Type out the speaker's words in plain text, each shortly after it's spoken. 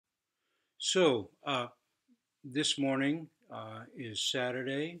So, this morning is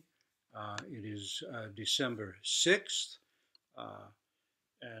Saturday. It is December 6th, uh,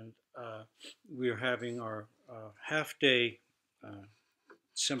 and we're having our half day,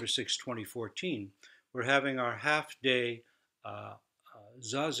 December 6th, 2014. We're having our half day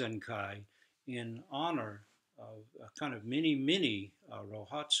Zazenkai in honor of a kind of mini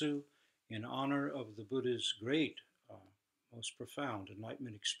Rohatsu, in honor of the Buddha's great, uh, most profound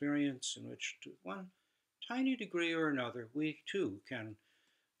enlightenment experience, in which, to one tiny degree or another, we too can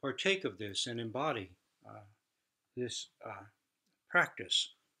partake of this and embody this practice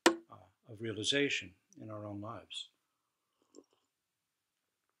of realization in our own lives.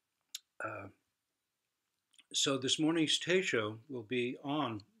 Uh, so this morning's teisho will be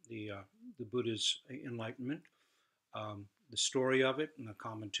on the Buddha's enlightenment, the story of it, and the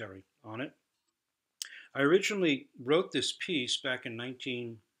commentary on it. I originally wrote this piece back in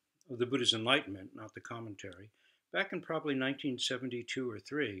 19 of the Buddha's enlightenment, not the commentary, back in probably 1972 or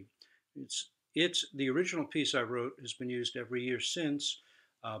three. It's the original piece I wrote has been used every year since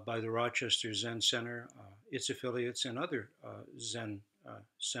by the Rochester Zen Center, its affiliates, and other Zen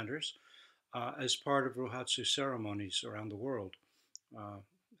centers as part of Rohatsu ceremonies around the world. Uh,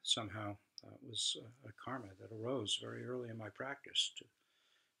 Somehow, it was a karma that arose very early in my practice to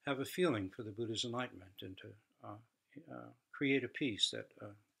have a feeling for the Buddha's enlightenment and to create a piece that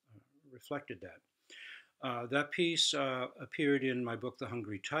reflected that. That piece appeared in my book, The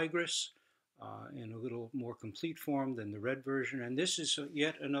Hungry Tigress, in a little more complete form than the read version. And this is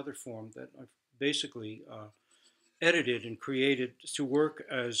yet another form that I've basically edited and created to work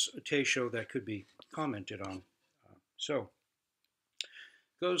as a teisho that could be commented on. So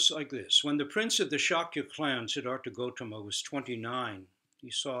it goes like this. When the prince of the Shakya clan, Siddhartha Gautama, was 29, he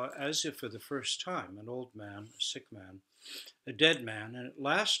saw, as if for the first time, an old man, a sick man, a dead man, and at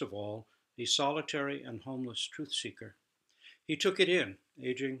last of all, a solitary and homeless truth seeker. He took it in,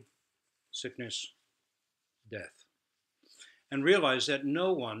 aging, sickness, death, and realized that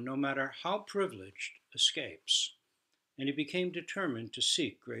no one, no matter how privileged, escapes, and he became determined to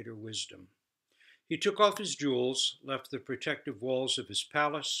seek greater wisdom. He took off his jewels, left the protective walls of his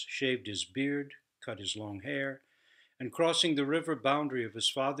palace, shaved his beard, cut his long hair, and crossing the river boundary of his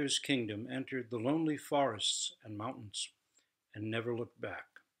father's kingdom, entered the lonely forests and mountains, and never looked back.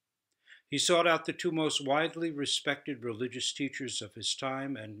 He sought out the two most widely respected religious teachers of his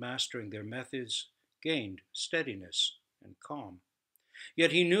time, and mastering their methods, gained steadiness and calm.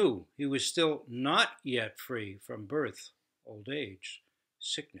 Yet he knew he was still not yet free from birth, old age,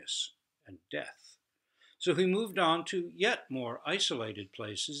 sickness, and death. So he moved on to yet more isolated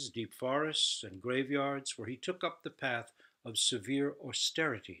places, deep forests and graveyards, where he took up the path of severe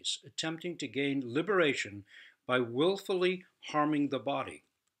austerities, attempting to gain liberation by willfully harming the body.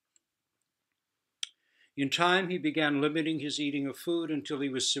 In time, he began limiting his eating of food until he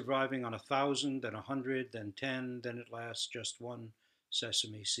was surviving on 1,000, then 100, then 10, then at last just one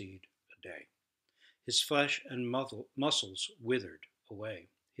sesame seed a day. His flesh and muscles withered away.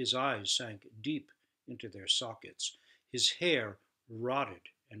 His eyes sank deep into their sockets. His hair rotted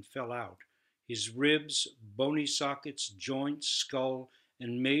and fell out. His ribs, bony sockets, joints, skull,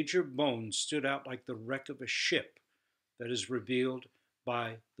 and major bones stood out like the wreck of a ship that is revealed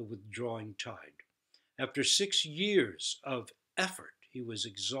by the withdrawing tide. After 6 years of effort, he was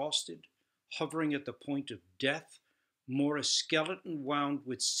exhausted, hovering at the point of death, more a skeleton wound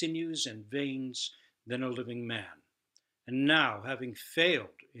with sinews and veins than a living man. And now, having failed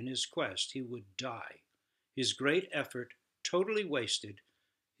in his quest, he would die, his great effort totally wasted,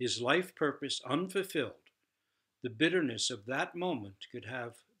 his life purpose unfulfilled. The bitterness of that moment could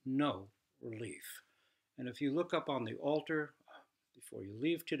have no relief. And if you look up on the altar before you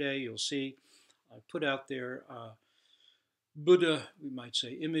leave today, you'll see I put out there Buddha, we might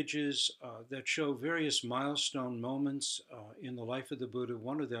say, images that show various milestone moments in the life of the Buddha.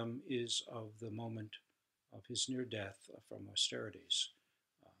 One of them is of the moment of his near death from austerities.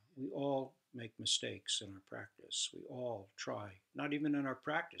 We all make mistakes in our practice. We all try, not even in our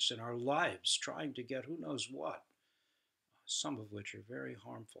practice, in our lives, trying to get who knows what, some of which are very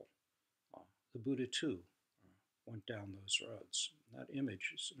harmful. The Buddha, too, went down those roads. That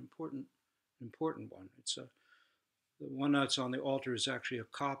image is an important one. The one that's on the altar is actually a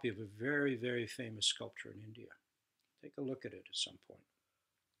copy of a very, very famous sculpture in India. Take a look at it at some point.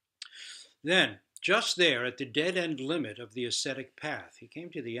 Then, just there at the dead end limit of the ascetic path, he came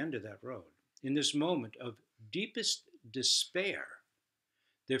to the end of that road. In this moment of deepest despair,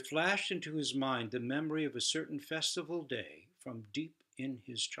 there flashed into his mind the memory of a certain festival day from deep in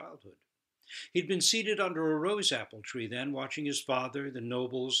his childhood. He'd been seated under a rose apple tree then, watching his father, the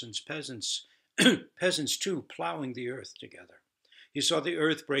nobles, and peasants, peasants too, plowing the earth together. He saw the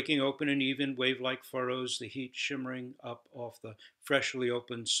earth breaking open in even wave-like furrows, the heat shimmering up off the freshly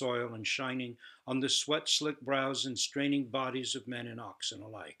opened soil and shining on the sweat-slick brows and straining bodies of men and oxen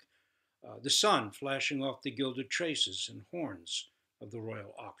alike. The sun flashing off the gilded traces and horns of the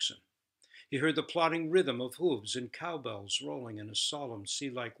royal oxen. He heard the plodding rhythm of hooves and cowbells rolling in a solemn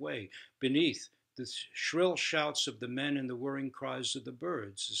sea-like way beneath the shrill shouts of the men and the whirring cries of the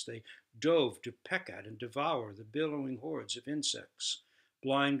birds as they dove to peck at and devour the billowing hordes of insects,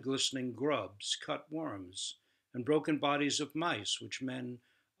 blind glistening grubs, cut worms, and broken bodies of mice which men,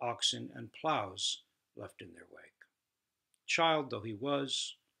 oxen, and plows left in their wake. Child though he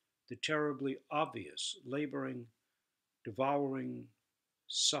was, the terribly obvious laboring, devouring,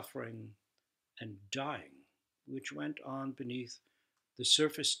 suffering, and dying, which went on beneath the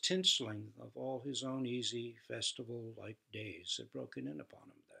surface tinseling of all his own easy, festival like days had broken in upon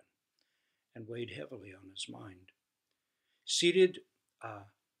him then and weighed heavily on his mind. Seated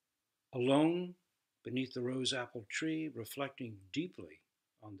alone beneath the rose apple tree, reflecting deeply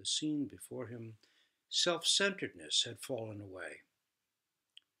on the scene before him, self centeredness had fallen away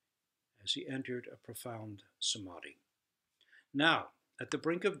as he entered a profound samadhi. Now, at the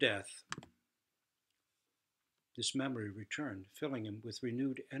brink of death, this memory returned, filling him with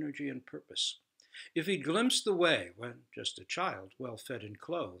renewed energy and purpose. If he'd glimpsed the way when just a child, well fed and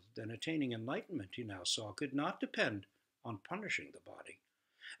clothed, then attaining enlightenment, he now saw, could not depend on punishing the body.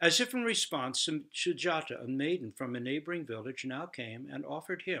 As if in response, Sujata, a maiden from a neighboring village, now came and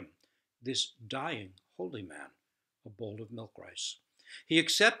offered him, this dying holy man, a bowl of milk rice. He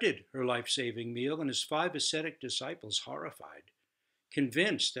accepted her life-saving meal, and his 5 ascetic disciples, horrified,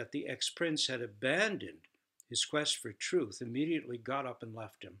 convinced that the ex-prince had abandoned his quest for truth, immediately got up and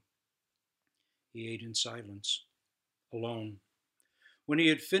left him. He ate in silence, alone. When he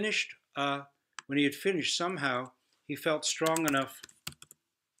had finished, somehow he felt strong enough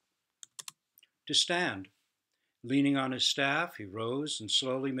to stand. Leaning on his staff, he rose and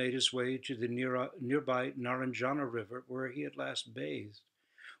slowly made his way to the nearby Naranjana River, where he had last bathed,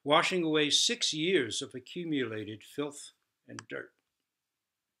 washing away 6 years of accumulated filth and dirt.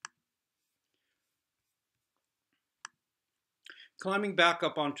 Climbing back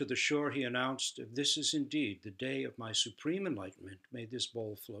up onto the shore, he announced, "If this is indeed the day of my supreme enlightenment, may this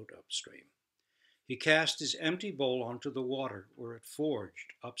bowl float upstream." He cast his empty bowl onto the water, where it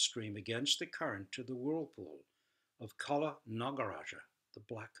forged upstream against the current to the whirlpool of Kala Nagaraja, the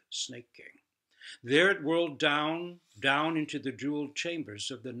Black Snake King. There it whirled down into the jeweled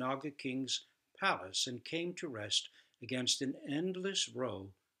chambers of the Naga King's palace and came to rest against an endless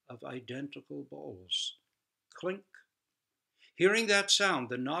row of identical bowls. Clink. Hearing that sound,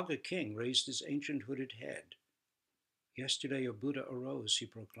 the Naga King raised his ancient hooded head. "Yesterday a Buddha arose," he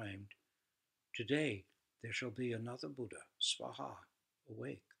proclaimed. "Today there shall be another Buddha, Swaha,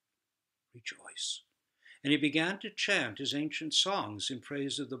 awake. Rejoice." And he began to chant his ancient songs in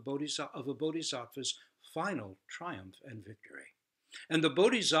praise of a bodhisattva's final triumph and victory. And the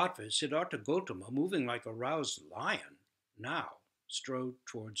bodhisattva, Siddhartha Gautama, moving like a roused lion, now strode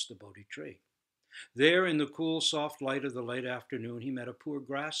towards the Bodhi tree. There, in the cool, soft light of the late afternoon, he met a poor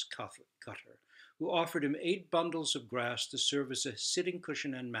grass cutter who offered him 8 bundles of grass to serve as a sitting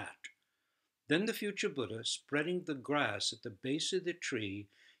cushion and mat. Then the future Buddha, spreading the grass at the base of the tree,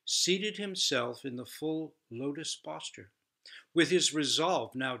 seated himself in the full lotus posture. With his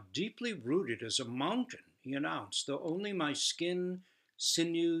resolve now deeply rooted as a mountain, he announced, "Though only my skin,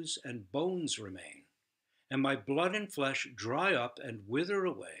 sinews, and bones remain, and my blood and flesh dry up and wither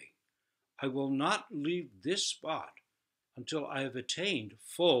away, I will not leave this spot until I have attained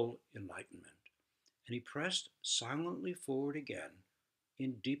full enlightenment." And he pressed silently forward again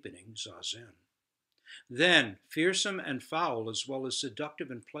in deepening zazen. Then fearsome and foul, as well as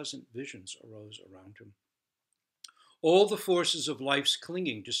seductive and pleasant visions arose around him. All the forces of life's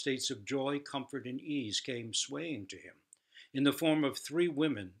clinging to states of joy, comfort, and ease came swaying to him in the form of 3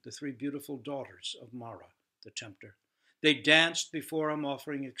 women, the 3 beautiful daughters of Mara, the tempter. They danced before him,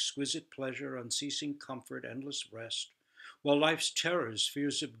 offering exquisite pleasure, unceasing comfort, endless rest, while life's terrors,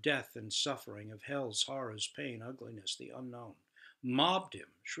 fears of death and suffering, of hell's horrors, pain, ugliness, the unknown, mobbed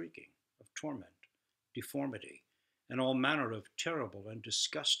him, shrieking of torment, deformity, and all manner of terrible and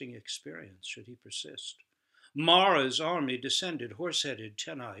disgusting experience should he persist. Mara's army descended, horse-headed,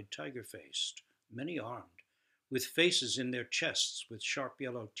 10-eyed, tiger-faced, many-armed, with faces in their chests, with sharp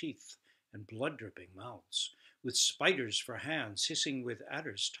yellow teeth and blood-dripping mouths, with spiders for hands, hissing with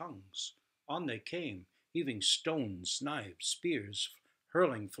adders' tongues. On they came, heaving stones, knives, spears,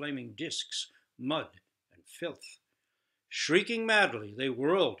 hurling flaming discs, mud, and filth. Shrieking madly, they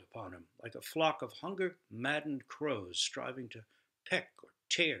whirled upon him like a flock of hunger-maddened crows striving to peck or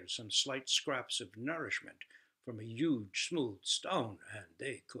tear some slight scraps of nourishment from a huge, smooth stone, and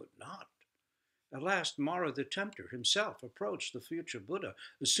they could not. At last, Mara the tempter himself approached the future Buddha,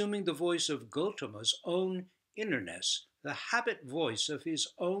 assuming the voice of Gautama's own innerness, the habit voice of his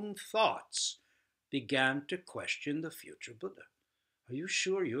own thoughts, began to question the future Buddha. Are you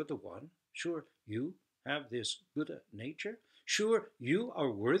sure you're the one? Sure you have this Buddha nature? Sure you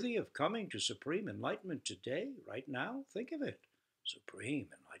are worthy of coming to supreme enlightenment today, right now? Think of it. Supreme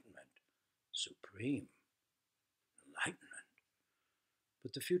enlightenment. Supreme enlightenment.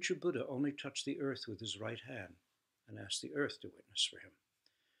 But the future Buddha only touched the earth with his right hand and asked the earth to witness for him.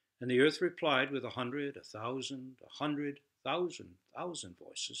 And the earth replied with 100, 1,000, 100,000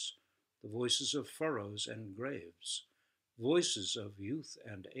 voices, the voices of furrows and graves, voices of youth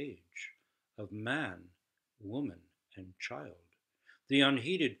and age, of man, woman, and child, the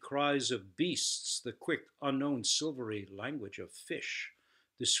unheeded cries of beasts, the quick, unknown, silvery language of fish,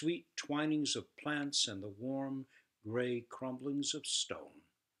 the sweet twinings of plants, and the warm, gray crumblings of stone.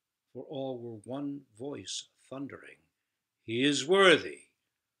 For all were one voice thundering, "He is worthy.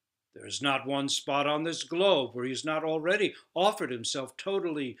 There is not one spot on this globe where he has not already offered himself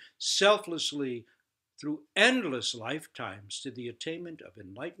totally, selflessly, through endless lifetimes to the attainment of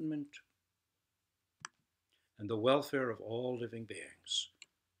enlightenment and the welfare of all living beings."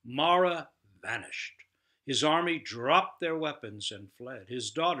 Mara vanished. His army dropped their weapons and fled. His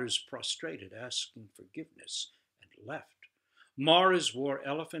daughters prostrated, asking forgiveness, and left. Mara's war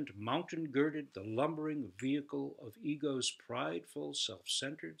elephant, mountain-girded, the lumbering vehicle of ego's prideful,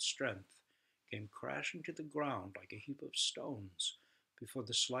 self-centered strength, came crashing to the ground like a heap of stones before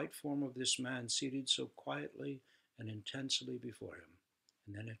the slight form of this man seated so quietly and intensely before him.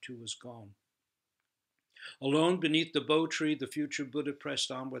 And then it too was gone. Alone beneath the bo tree, the future Buddha pressed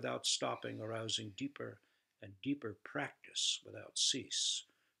on without stopping, arousing deeper and deeper practice without cease,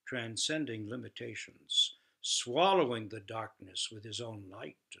 transcending limitations, swallowing the darkness with his own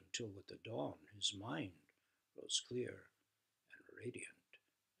light until with the dawn his mind rose clear and radiant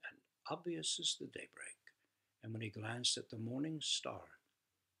and obvious as the daybreak. And when he glanced at the morning star,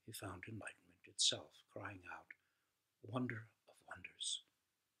 he found enlightenment itself, crying out, "Wonder of wonders."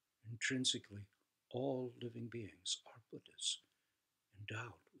 Intrinsically, all living beings are Buddhas,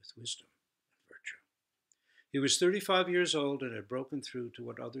 endowed with wisdom and virtue. He was 35 years old and had broken through to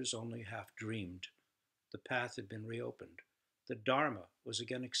what others only half dreamed. The path had been reopened. The Dharma was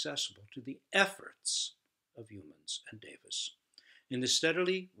again accessible to the efforts of humans and devas. In the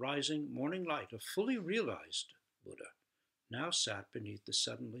steadily rising morning light, a fully realized Buddha now sat beneath the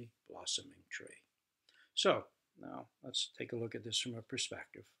suddenly blossoming tree. So, now let's take a look at this from a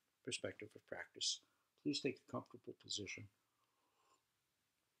perspective of practice. Please take a comfortable position.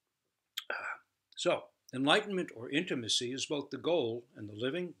 So, enlightenment or intimacy is both the goal and the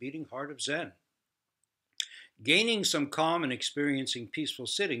living, beating heart of Zen. Gaining some calm and experiencing peaceful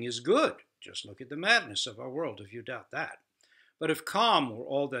sitting is good. Just look at the madness of our world if you doubt that. But if calm were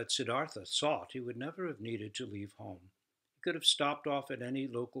all that Siddhartha sought, he would never have needed to leave home. He could have stopped off at any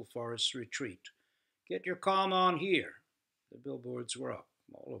local forest retreat. Get your calm on here. The billboards were up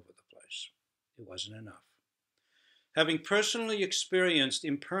all over the place. It wasn't enough. Having personally experienced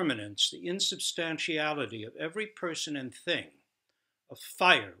impermanence, the insubstantiality of every person and thing, a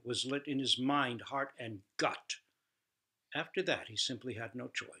fire was lit in his mind, heart, and gut. After that, he simply had no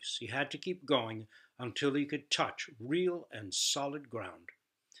choice. He had to keep going until he could touch real and solid ground.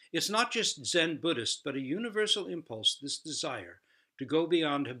 It's not just Zen Buddhist, but a universal impulse, this desire to go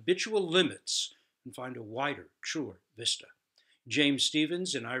beyond habitual limits and find a wider, truer vista. James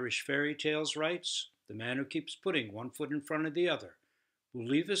Stephens in Irish Fairy Tales writes, "The man who keeps putting one foot in front of the other will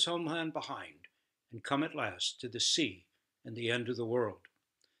leave his homeland behind and come at last to the sea and the end of the world."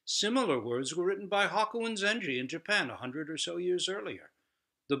 Similar words were written by Hakuin Zenji in Japan 100 or so years earlier.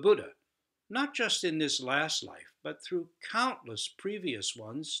 The Buddha, not just in this last life, but through countless previous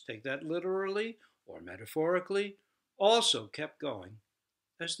ones, take that literally or metaphorically, also kept going,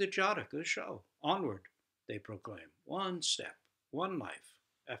 as the Jatakas show. Onward, they proclaim, one step, one life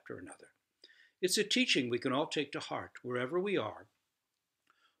after another. It's a teaching we can all take to heart wherever we are.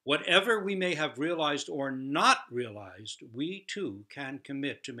 Whatever we may have realized or not realized, we too can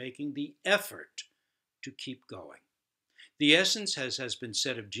commit to making the effort to keep going. The essence, as has been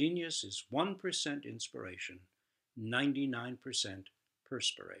said of genius, is 1% inspiration, 99%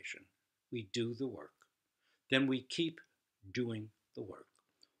 perspiration. We do the work. Then we keep doing the work.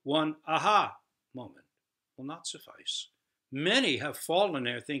 One aha moment will not suffice. Many have fallen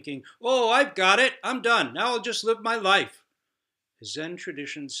there thinking, oh, I've got it, I'm done, now I'll just live my life. The Zen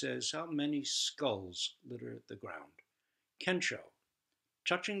tradition says how many skulls litter the ground. Kensho,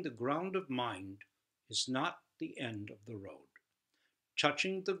 touching the ground of mind, is not the end of the road.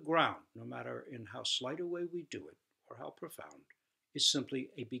 Touching the ground, no matter in how slight a way we do it or how profound, is simply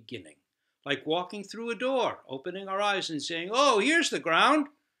a beginning. Like walking through a door, opening our eyes and saying, oh, here's the ground.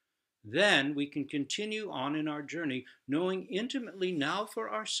 Then we can continue on in our journey, knowing intimately now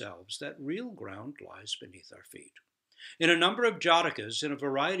for ourselves that real ground lies beneath our feet. In a number of jatakas in a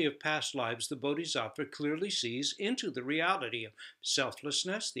variety of past lives, the Bodhisattva clearly sees into the reality of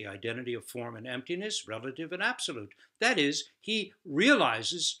selflessness, the identity of form and emptiness, relative and absolute. That is, he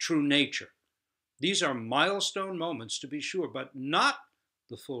realizes true nature. These are milestone moments, to be sure, but not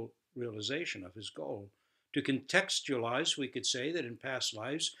the full realization of his goal. To contextualize, we could say that in past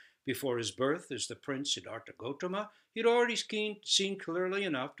lives, before his birth as the prince Siddhartha Gautama, he'd already seen clearly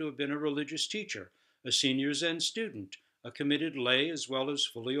enough to have been a religious teacher, a senior Zen student, a committed lay as well as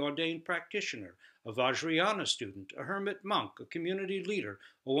fully ordained practitioner, a Vajrayana student, a hermit monk, a community leader,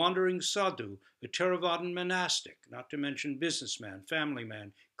 a wandering sadhu, a Theravadan monastic, not to mention businessman, family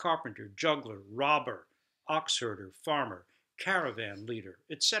man, carpenter, juggler, robber, ox herder, farmer, caravan leader,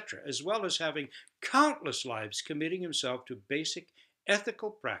 etc., as well as having countless lives committing himself to basic ethical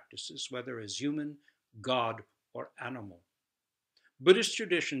practices, whether as human, god, or animal. Buddhist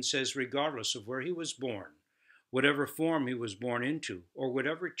tradition says regardless of where he was born, whatever form he was born into, or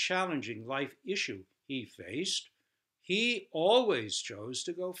whatever challenging life issue he faced, he always chose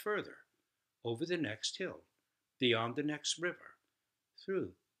to go further, over the next hill, beyond the next river, through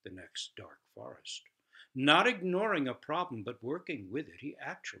the next dark forest. Not ignoring a problem, but working with it, he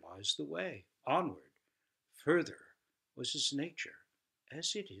actualized the way. Onward, further was his nature,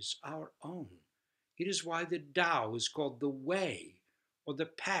 as it is our own. It is why the Tao is called the way or the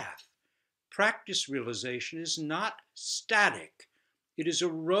path. Practice realization is not static. It is a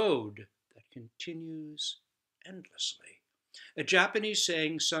road that continues endlessly. A Japanese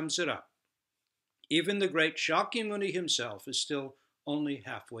saying sums it up. Even the great Shakyamuni himself is still only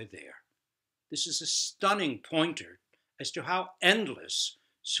halfway there. This is a stunning pointer as to how endless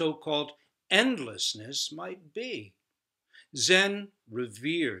so-called endlessness might be. Zen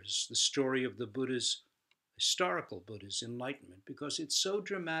reveres the story of the historical Buddha's enlightenment because it so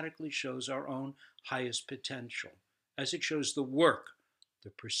dramatically shows our own highest potential, as it shows the work, the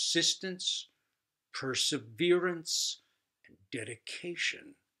persistence, perseverance, and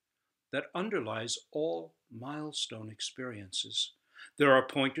dedication that underlies all milestone experiences. There are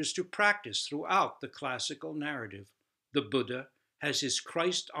pointers to practice throughout the classical narrative. The Buddha has his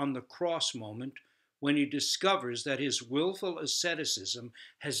Christ on the cross moment when he discovers that his willful asceticism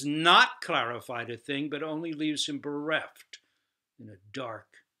has not clarified a thing, but only leaves him bereft in a dark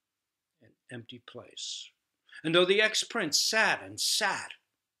and empty place. And though the ex-prince sat and sat,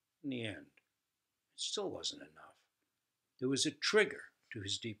 in the end, it still wasn't enough. There was a trigger to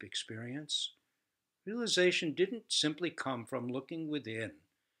his deep experience. Realization didn't simply come from looking within.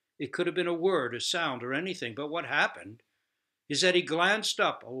 It could have been a word, a sound, or anything, but what happened is that he glanced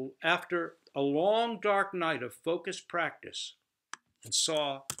up after a long dark night of focused practice and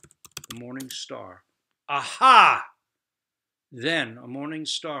saw the morning star. Aha! Then a morning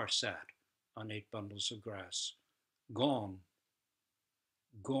star sat on 8 bundles of grass. Gone.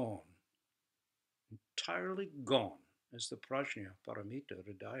 Gone. Entirely gone, as the Prajna Paramita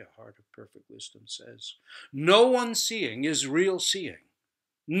Hridaya Heart of Perfect Wisdom says. No one seeing is real seeing.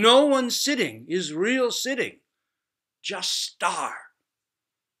 No one sitting is real sitting. Just star.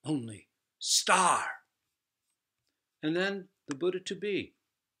 Only star. And then the Buddha to be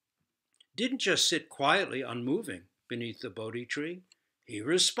didn't just sit quietly unmoving beneath the Bodhi tree. He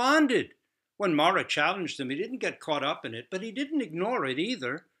responded. When Mara challenged him, he didn't get caught up in it, but he didn't ignore it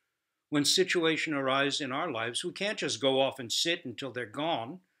either. When situations arise in our lives, we can't just go off and sit until they're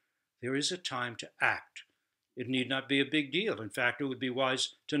gone. There is a time to act. It need not be a big deal. In fact, it would be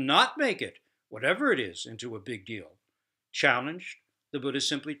wise to not make it, whatever it is, into a big deal. Challenged, the Buddha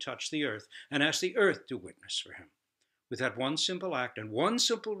simply touched the earth and asked the earth to witness for him. With that one simple act and one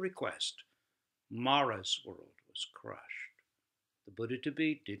simple request, Mara's world was crushed. The Buddha to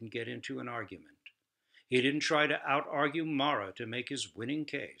be didn't get into an argument. He didn't try to out-argue Mara to make his winning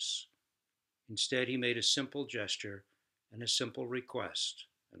case. Instead, he made a simple gesture and a simple request,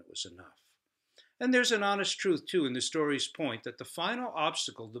 and it was enough. And there's an honest truth, too, in the story's point that the final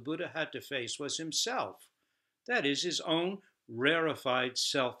obstacle the Buddha had to face was himself. That is, his own rarefied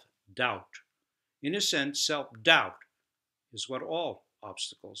self-doubt. In a sense, self-doubt is what all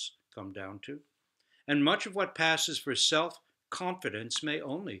obstacles come down to. and much of what passes for self-confidence may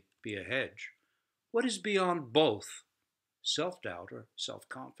only be a hedge. What is beyond both, self-doubt or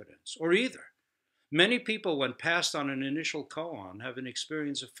self-confidence, or either? Many people, when passed on an initial koan, have an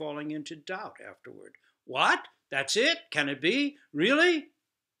experience of falling into doubt afterward. What? That's it? Can it be? Really?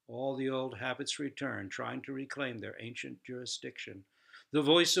 All the old habits return, trying to reclaim their ancient jurisdiction. The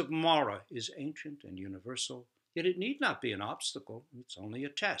voice of Mara is ancient and universal, yet it need not be an obstacle. It's only a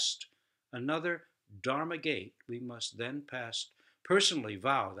test. Another Dharma gate we must then pass, personally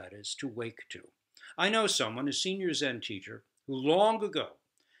vow, that is, to wake to. I know someone, a senior Zen teacher, who long ago,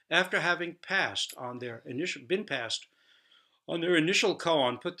 after having been passed on their initial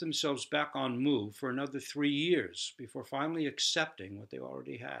koan, put themselves back on Mu for another 3 years before finally accepting what they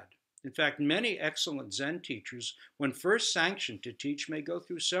already had. In fact, many excellent Zen teachers, when first sanctioned to teach, may go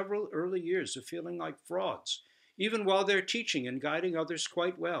through several early years of feeling like frauds, even while they're teaching and guiding others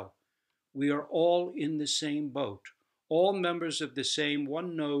quite well. We are all in the same boat, all members of the same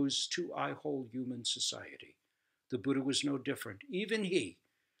one nose, two eye hole human society. The Buddha was no different. Even he,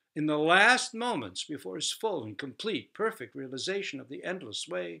 in the last moments before his full and complete, perfect realization of the endless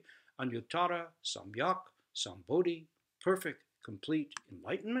way, Anuttara Samyak Sambodhi, perfect, complete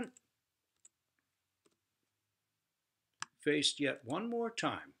enlightenment, faced yet one more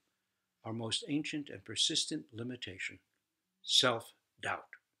time our most ancient and persistent limitation, self-doubt.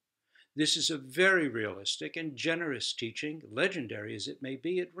 This is a very realistic and generous teaching. Legendary as it may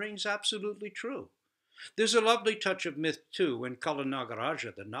be, it rings absolutely true. There's a lovely touch of myth, too, when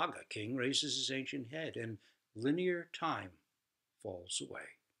Kalanagaraja, the Naga king, raises his ancient head and linear time falls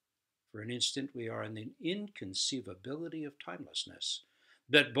away. For an instant, we are in the inconceivability of timelessness.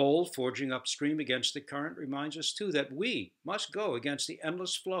 That bowl forging upstream against the current reminds us, too, that we must go against the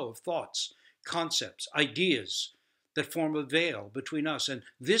endless flow of thoughts, concepts, ideas that form a veil between us and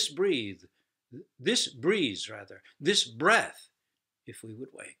this breeze, this breath, if we would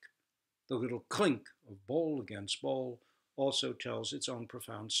wake. The little clink of bowl against bowl also tells its own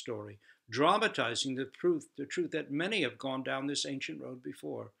profound story, dramatizing the truth that many have gone down this ancient road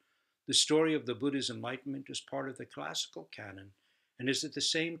before. The story of the Buddha's enlightenment is part of the classical canon and is at the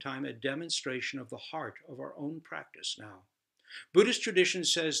same time a demonstration of the heart of our own practice now. Buddhist tradition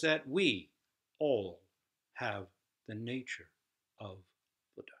says that we all have the nature of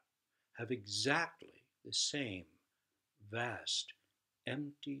Buddha, have exactly the same vast,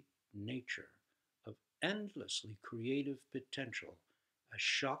 empty nature of endlessly creative potential as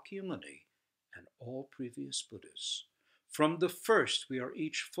Shakyamuni and all previous Buddhas. From the first, we are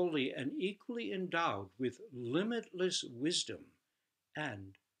each fully and equally endowed with limitless wisdom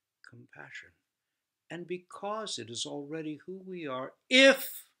and compassion. And because it is already who we are,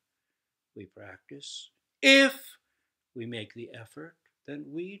 if we practice, if we make the effort,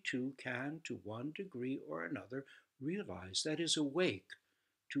 then we too can, to one degree or another, realize that is awake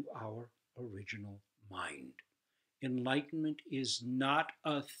to our original mind. Enlightenment is not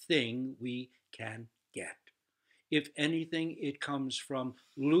a thing we can get. If anything, it comes from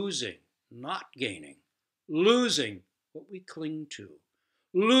losing, not gaining, losing what we cling to,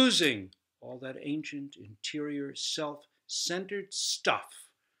 losing all that ancient interior self-centered stuff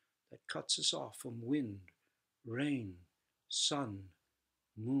that cuts us off from wind, rain, sun,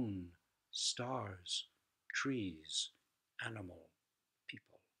 moon, stars, trees, animal,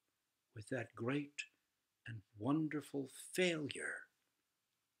 people. With that great and wonderful failure,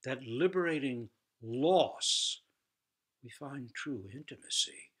 that liberating loss, we find true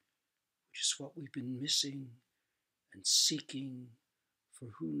intimacy, which is what we've been missing and seeking for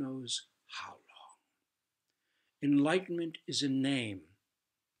who knows how long. Enlightenment is a name,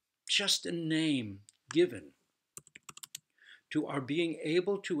 just a name given to our being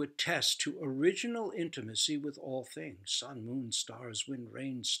able to attest to original intimacy with all things: sun, moon, stars, wind,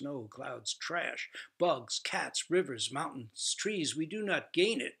 rain, snow, clouds, trash, bugs, cats, rivers, mountains, trees. We do not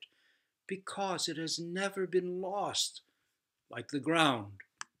gain it because it has never been lost. Like the ground,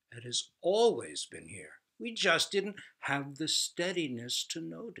 it has always been here. We just didn't have the steadiness to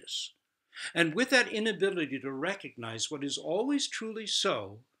notice. And with that inability to recognize what is always truly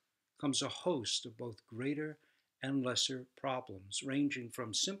so, comes a host of both greater and lesser problems, ranging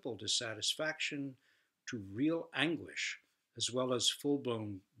from simple dissatisfaction to real anguish, as well as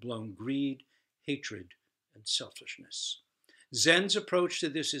full-blown greed, hatred, and selfishness. Zen's approach to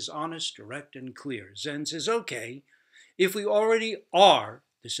this is honest, direct, and clear. Zen says, okay, if we already are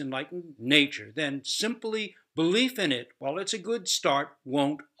this enlightened nature, then simply belief in it, while it's a good start,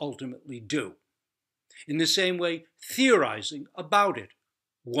 won't ultimately do. In the same way, theorizing about it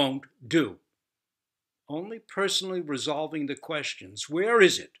won't do. Only personally resolving the questions, where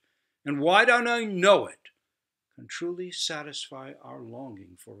is it, and why don't I know it, can truly satisfy our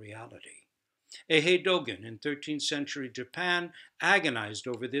longing for reality. Eihei Dogen in 13th century Japan agonized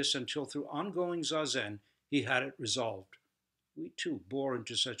over this until through ongoing zazen he had it resolved. We too bore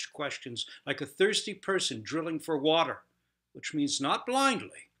into such questions like a thirsty person drilling for water, which means not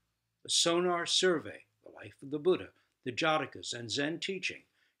blindly. The sonar survey, the life of the Buddha, the Jatakas, and Zen teaching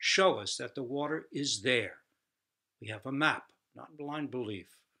show us that the water is there. We have a map, not blind belief.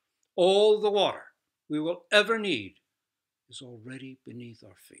 All the water we will ever need is already beneath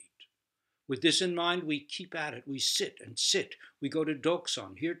our feet. With this in mind, we keep at it. We sit and sit. We go to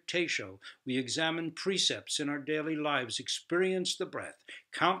Doksan, hear Teisho. We examine precepts in our daily lives, experience the breath,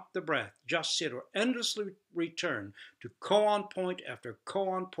 count the breath, just sit, or endlessly return to koan point after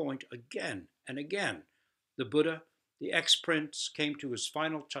koan point again and again. The Buddha, the ex-prince, came to his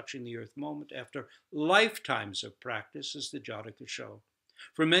final touching the earth moment after lifetimes of practice, as the Jataka show.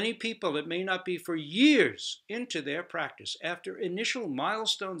 For many people, it may not be for years into their practice, after initial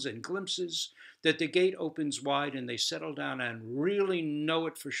milestones and glimpses, that the gate opens wide and they settle down and really know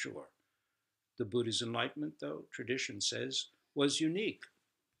it for sure. The Buddha's enlightenment, though, tradition says, was unique.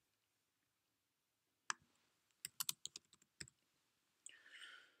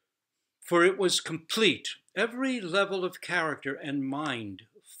 For it was complete, every level of character and mind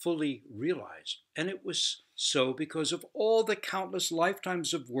fully realized. And it was so because of all the countless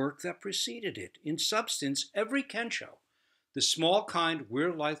lifetimes of work that preceded it. In substance, every kensho, the small kind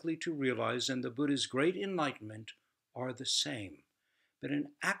we're likely to realize, and the Buddha's great enlightenment are the same. But in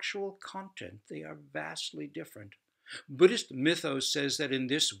actual content, they are vastly different. Buddhist mythos says that in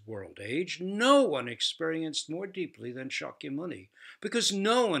this world age, no one experienced more deeply than Shakyamuni, because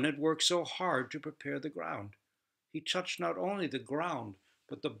no one had worked so hard to prepare the ground. He touched not only the ground,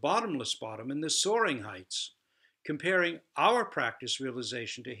 but the bottomless bottom and the soaring heights. Comparing our practice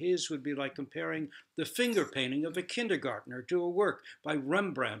realization to his would be like comparing the finger painting of a kindergartner to a work by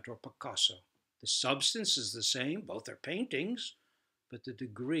Rembrandt or Picasso. The substance is the same, both are paintings, but the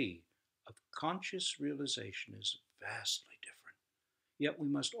degree of conscious realization is vastly different. Yet we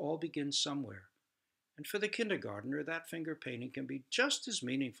must all begin somewhere. And for the kindergartner, that finger painting can be just as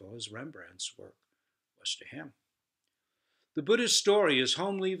meaningful as Rembrandt's work was to him. The Buddha's story, his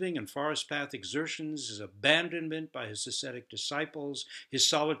home leaving and forest path exertions, his abandonment by his ascetic disciples, his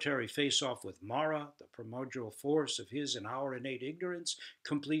solitary face-off with Mara, the primordial force of his and our innate ignorance,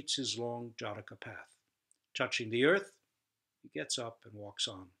 completes his long Jataka path. Touching the earth, he gets up and walks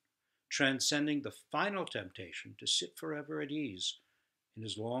on, transcending the final temptation to sit forever at ease in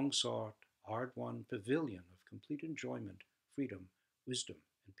his long-sought, hard-won pavilion of complete enjoyment, freedom, wisdom,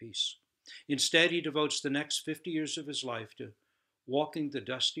 and peace. Instead, he devotes the next 50 years of his life to walking the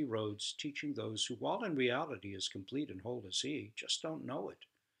dusty roads, teaching those who, while in reality as complete and whole as he, just don't know it.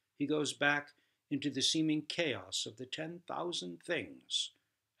 He goes back into the seeming chaos of the 10,000 things,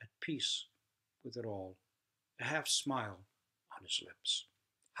 at peace with it all, a half smile on his lips.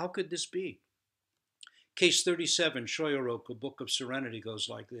 How could this be? Case 37, Shoyoroku, Book of Serenity, goes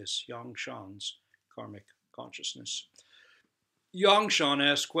like this: Yangshan's karmic consciousness. Yangshan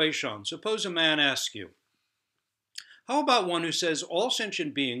asks Kuei-shan, suppose a man asks you, how about one who says all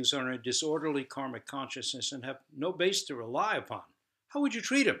sentient beings are in a disorderly karmic consciousness and have no base to rely upon? How would you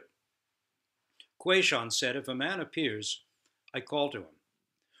treat him? Kuei-shan said, if a man appears, I call to him.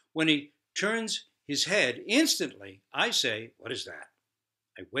 When he turns his head, instantly I say, what is that?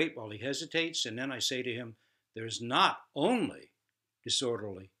 I wait while he hesitates, and then I say to him, there is not only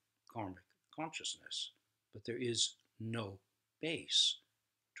disorderly karmic consciousness, but there is no base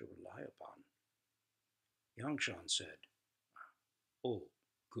to rely upon. Yangshan said, oh,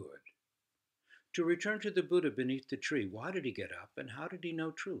 good. To return to the Buddha beneath the tree, why did he get up, and how did he know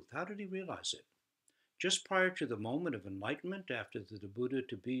truth? How did he realize it? Just prior to the moment of enlightenment, after the Buddha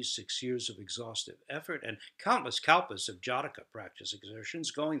to be 6 years of exhaustive effort and countless kalpas of Jataka practice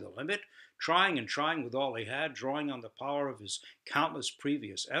exertions, going the limit, trying and trying with all he had, drawing on the power of his countless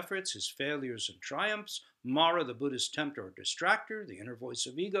previous efforts, his failures and triumphs, Mara, the Buddha's tempter or distractor, the inner voice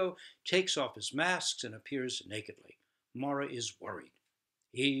of ego, takes off his masks and appears nakedly. Mara is worried.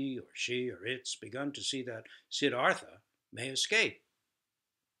 He or she or it's begun to see that Siddhartha may escape,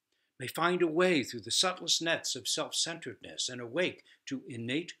 may find a way through the subtlest nets of self-centeredness and awake to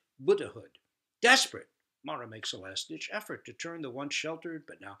innate Buddhahood. Desperate, Mara makes a last-ditch effort to turn the once sheltered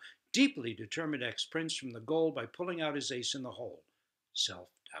but now deeply determined ex-prince from the goal by pulling out his ace in the hole,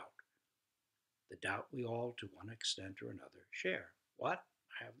 self-doubt. The doubt we all, to one extent or another, share. What?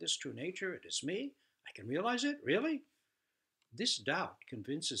 I have this true nature, it is me? I can realize it? Really? This doubt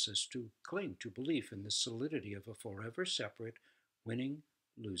convinces us to cling to belief in the solidity of a forever separate, winning,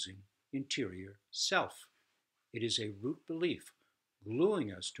 losing interior self. It is a root belief,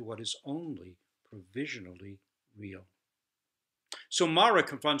 gluing us to what is only provisionally real. So Mara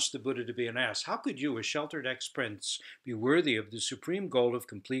confronts the Buddha to be an ass. How could you, a sheltered ex-prince, be worthy of the supreme goal of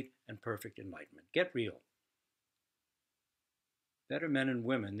complete and perfect enlightenment? Get real. Better men and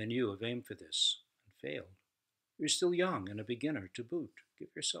women than you have aimed for this and failed. You're still young and a beginner to boot. Give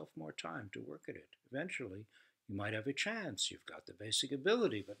yourself more time to work at it. Eventually, you might have a chance. You've got the basic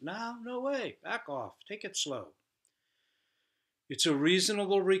ability, but now, no way. Back off. Take it slow. It's a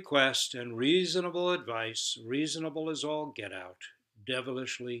reasonable request and reasonable advice, reasonable as all get out,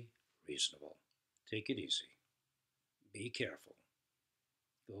 devilishly reasonable. Take it easy. Be careful.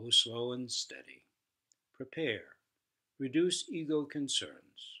 Go slow and steady. Prepare. Reduce ego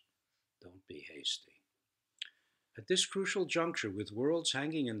concerns. Don't be hasty. At this crucial juncture, with worlds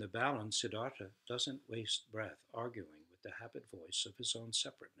hanging in the balance, Siddhartha doesn't waste breath arguing with the habit voice of his own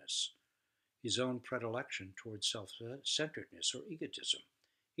separateness, his own predilection towards self-centeredness or egotism.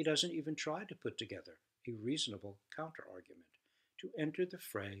 He doesn't even try to put together a reasonable counter-argument. To enter the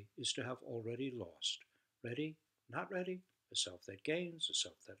fray is to have already lost. Ready? Not ready? A self that gains, a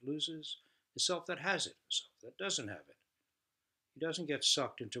self that loses, a self that has it, a self that doesn't have it. He doesn't get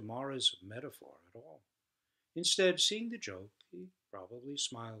sucked into Mara's metaphor at all. Instead, seeing the joke, he probably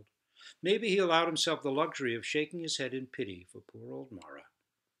smiled. Maybe he allowed himself the luxury of shaking his head in pity for poor old Mara.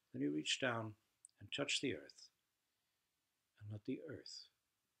 Then he reached down and touched the earth, and let the earth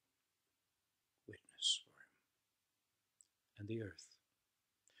witness for him. And the earth,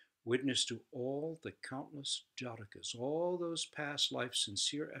 witness to all the countless jatakas, all those past life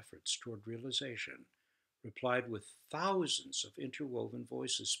sincere efforts toward realization, replied with thousands of interwoven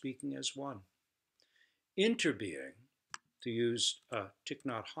voices speaking as one. Interbeing, to use Thich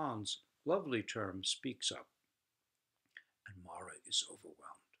Nhat Hanh's lovely term, speaks up, and Mara is overwhelmed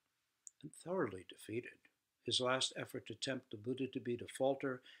and thoroughly defeated. His last effort to tempt the Buddha to be to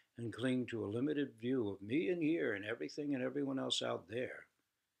falter and cling to a limited view of me in here and everything and everyone else out there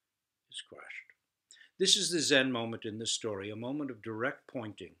is crushed. This is the Zen moment in this story, a moment of direct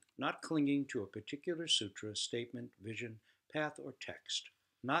pointing, not clinging to a particular sutra, statement, vision, path, or text,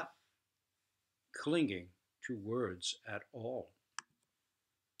 not clinging to words at all.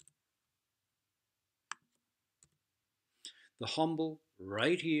 The humble,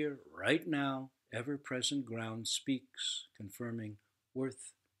 right here, right now, ever-present ground speaks, confirming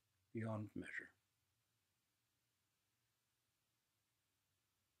worth beyond measure.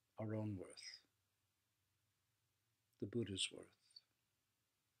 Our own worth. The Buddha's worth.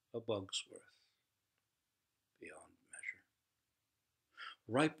 A bug's worth. Beyond measure.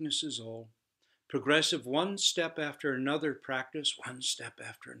 Ripeness is all. Progressive, one step after another practice, one step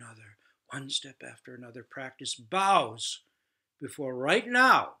after another, one step after another practice bows before right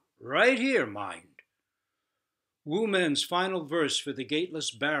now, right here, mind. Wu Men's final verse for the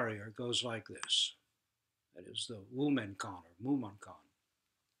gateless barrier goes like this. That is the Wu Men Kan or Mu Man Kan.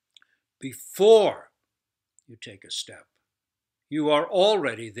 Before you take a step, you are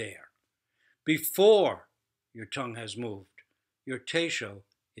already there. Before your tongue has moved, your teisho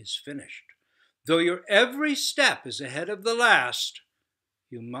is finished. Though your every step is ahead of the last,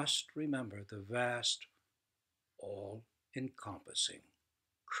 you must remember the vast, all-encompassing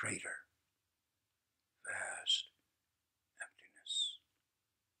crater. Vast emptiness.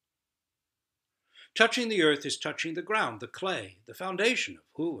 Touching the earth is touching the ground, the clay, the foundation of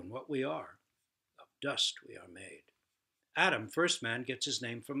who and what we are. Of dust we are made. Adam, first man, gets his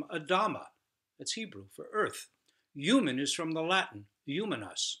name from Adama. That's Hebrew for earth. Human is from the Latin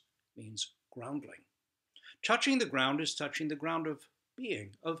humanus, means groundling. Touching the ground is touching the ground of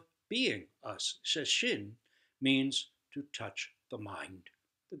being us. Sesshin means to touch the mind,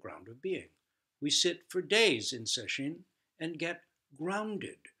 the ground of being. We sit for days in sesshin and get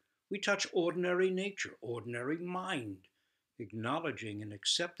grounded. We touch ordinary nature, ordinary mind, acknowledging and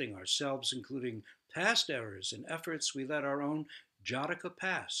accepting ourselves, including past errors and efforts we let our own jataka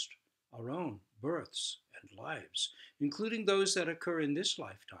past, our own births and lives, including those that occur in this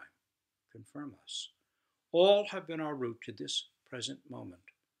lifetime, confirm us. All have been our route to this present moment,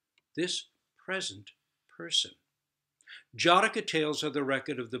 this present person. Jataka tales are the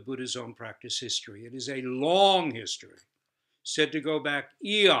record of the Buddha's own practice history. It is a long history, said to go back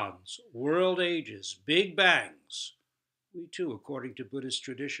eons, world ages, big bangs. We too, according to Buddhist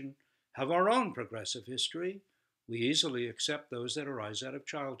tradition, have our own progressive history. We easily accept those that arise out of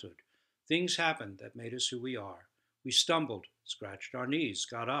childhood. Things happened that made us who we are. We stumbled, scratched our knees,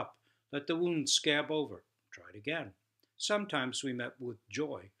 got up, let the wound scab over, tried again. Sometimes we met with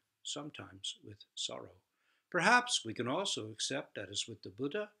joy, sometimes with sorrow. Perhaps we can also accept that, as with the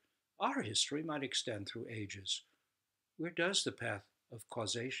Buddha, Our history might extend through ages. Where does the path of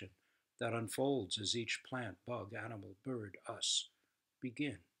causation that unfolds as each plant, bug, animal, bird, us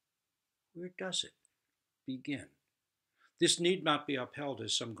begin? Where does it begin? This need not be upheld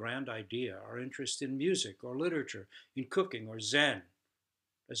as some grand idea. Our interest in music or literature, in cooking or Zen,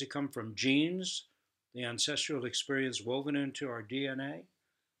 does it come from genes, the ancestral experience woven into our DNA,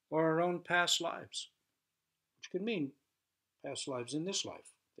 or our own past lives, which could mean past lives in this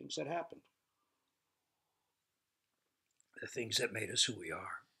life, things that happened, the things that made us who we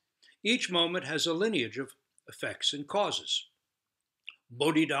are. Each moment has a lineage of effects and causes.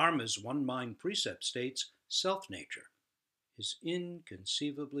 Bodhidharma's one mind precept states self nature is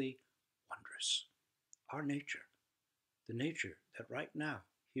inconceivably wondrous. Our nature, the nature that right now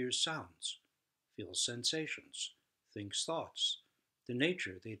hears sounds, feels sensations, thinks thoughts, the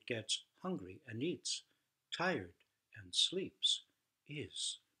nature that gets hungry and eats, tired and sleeps,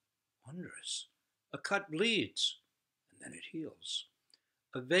 is wondrous. A cut bleeds, and then it heals.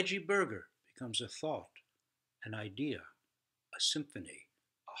 A veggie burger becomes a thought, an idea, a symphony,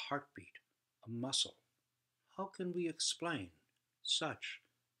 a heartbeat, a muscle. How can we explain such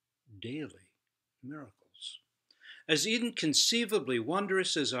daily miracles? As inconceivably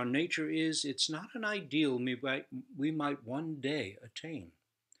wondrous as our nature is, it's not an ideal we might one day attain.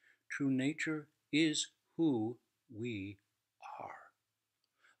 True nature is who we are.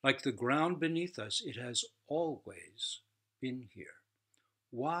 Like the ground beneath us, it has always been here.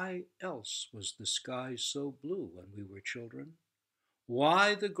 Why else was the sky so blue when we were children?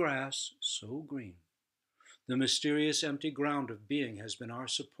 Why the grass so green? The mysterious empty ground of being has been our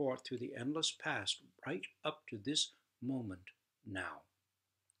support through the endless past right up to this moment now.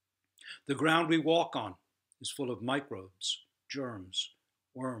 The ground we walk on is full of microbes, germs,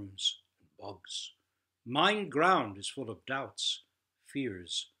 worms, and bugs. Mind ground is full of doubts,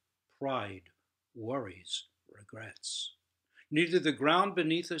 fears, pride, worries, regrets. Neither the ground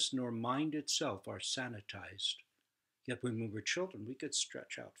beneath us nor mind itself are sanitized. Yet when we were children, we could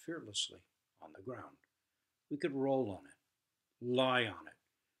stretch out fearlessly on the ground. We could roll on it, lie on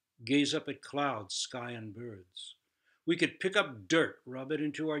it, gaze up at clouds, sky, and birds. We could pick up dirt, rub it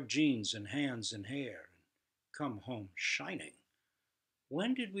into our jeans and hands and hair, and come home shining.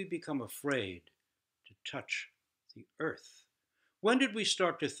 When did we become afraid to touch the earth? When did we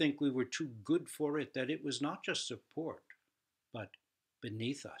start to think we were too good for it, that it was not just support, but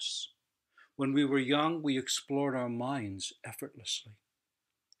beneath us? When we were young, we explored our minds effortlessly,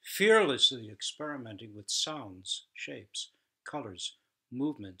 fearlessly experimenting with sounds, shapes, colors,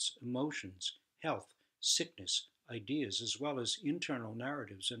 movements, emotions, health, sickness, ideas, as well as internal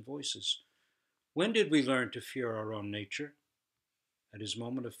narratives and voices. When did we learn to fear our own nature? At his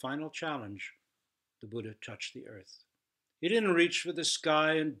moment of final challenge, the Buddha touched the earth. He didn't reach for the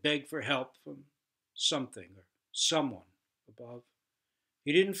sky and beg for help from something or someone above.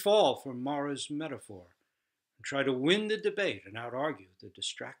 He didn't fall for Mara's metaphor and try to win the debate and out-argue the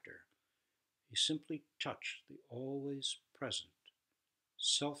distractor. He simply touched the always present,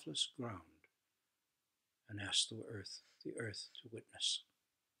 selfless ground and asked the earth to witness.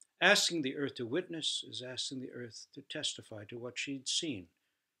 Asking the earth to witness is asking the earth to testify to what she'd seen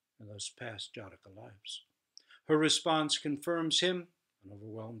in those past Jataka lives. Her response confirms him and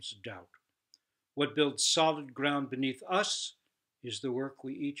overwhelms doubt. What builds solid ground beneath us is the work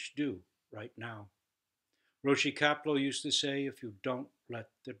we each do right now. Roshi Kapleau used to say, if you don't let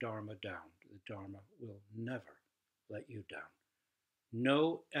the Dharma down, the Dharma will never let you down.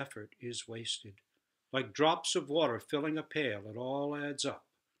 No effort is wasted. Like drops of water filling a pail, it all adds up,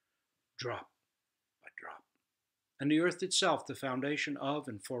 drop by drop. And the earth itself, the foundation of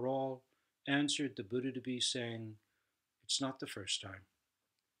and for all, answered the Buddha to be, saying, it's not the first time.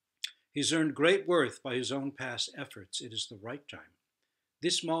 He's earned great worth by his own past efforts. It is the right time.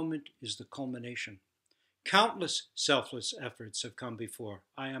 This moment is the culmination. Countless selfless efforts have come before.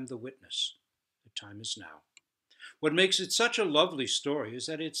 I am the witness. The time is now. What makes it such a lovely story is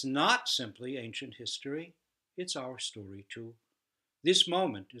that it's not simply ancient history, it's our story too. This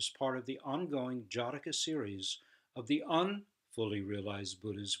moment is part of the ongoing Jataka series of the unfully realized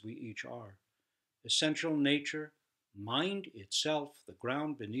Buddhas we each are. Essential nature, mind itself, the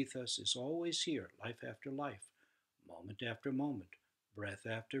ground beneath us is always here, life after life, moment after moment, breath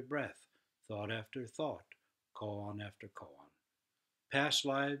after breath, thought after thought, koan after koan. Past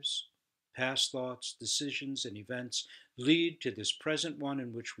lives, past thoughts, decisions, and events lead to this present one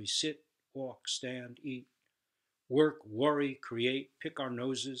in which we sit, walk, stand, eat, work, worry, create, pick our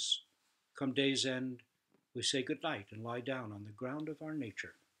noses. Come day's end, we say goodnight and lie down on the ground of our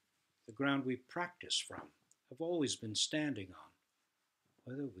nature, the ground we practice from, have always been standing on.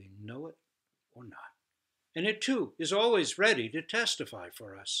 whether we know it or not. And it too is always ready to testify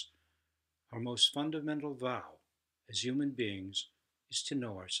for us. Our most fundamental vow as human beings is to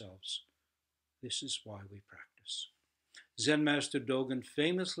know ourselves. This is why we practice. Zen Master Dogen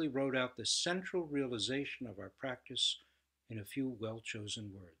famously wrote out the central realization of our practice in a few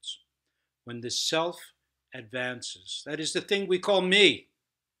well-chosen words. When the self advances, that is the thing we call me,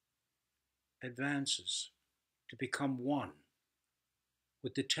 advances to become one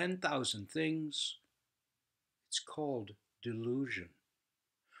with the 10,000 things, it's called delusion.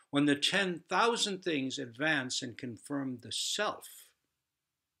 When the 10,000 things advance and confirm the self,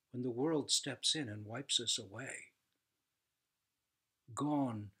 when the world steps in and wipes us away,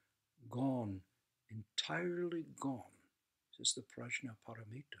 gone, gone, entirely gone, says the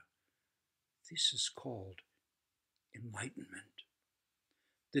Prajnaparamita. This is called enlightenment.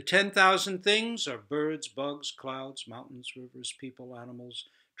 The 10,000 things are birds, bugs, clouds, mountains, rivers, people, animals,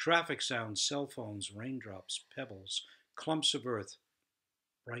 traffic sounds, cell phones, raindrops, pebbles, clumps of earth,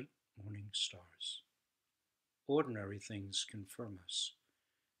 bright morning stars. Ordinary things confirm us,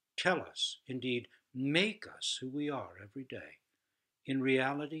 tell us, indeed, make us who we are every day. In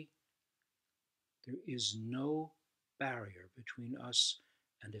reality, there is no barrier between us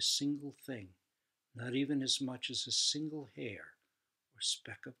and a single thing, not even as much as a single hair or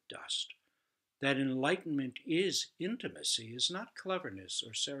speck of dust. That enlightenment is intimacy is not cleverness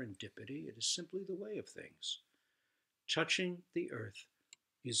or serendipity, it is simply the way of things. Touching the earth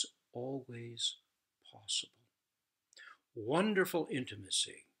is always possible. Wonderful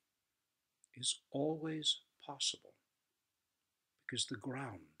intimacy is always possible because the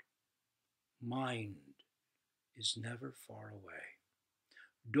ground, mind, is never far away.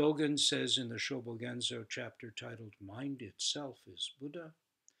 Dogen says in the Shobogenzo chapter titled Mind Itself is Buddha,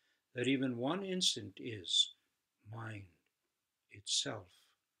 that even one instant is mind itself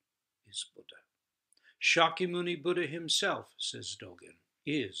is Buddha. Shakyamuni Buddha himself, says Dogen,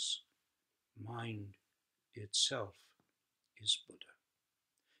 is mind itself is Buddha.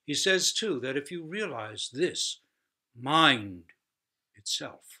 He says too that if you realize this mind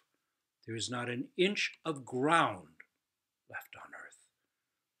itself, there is not an inch of ground left on earth,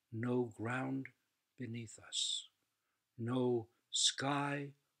 no ground beneath us, no sky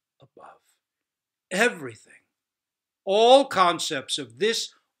above. Everything, all concepts of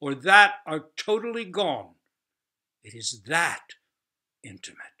this or that are totally gone. It is that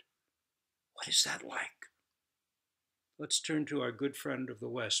intimate. What is that like? Let's turn to our good friend of the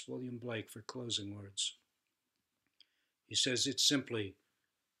West, William Blake, for closing words. He says it's simply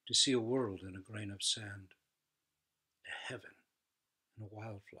to see a world in a grain of sand, a heaven in a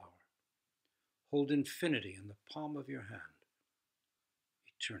wildflower. Hold infinity in the palm of your hand,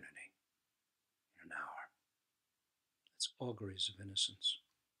 eternity in an hour. That's auguries of innocence.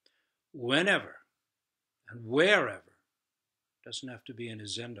 Whenever and wherever, doesn't have to be in a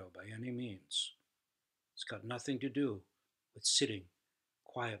Zendo by any means. It's got nothing to do with sitting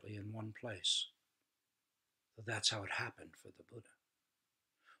quietly in one place. But that's how it happened for the Buddha.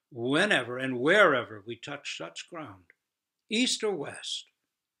 Whenever and wherever we touch such ground, east or west,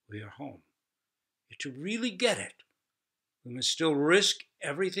 we are home. Yet to really get it, we must still risk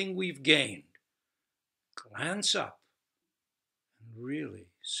everything we've gained. Glance up and really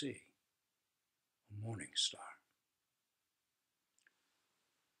see a morning star.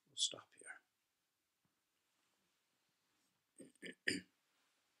 We'll stop here.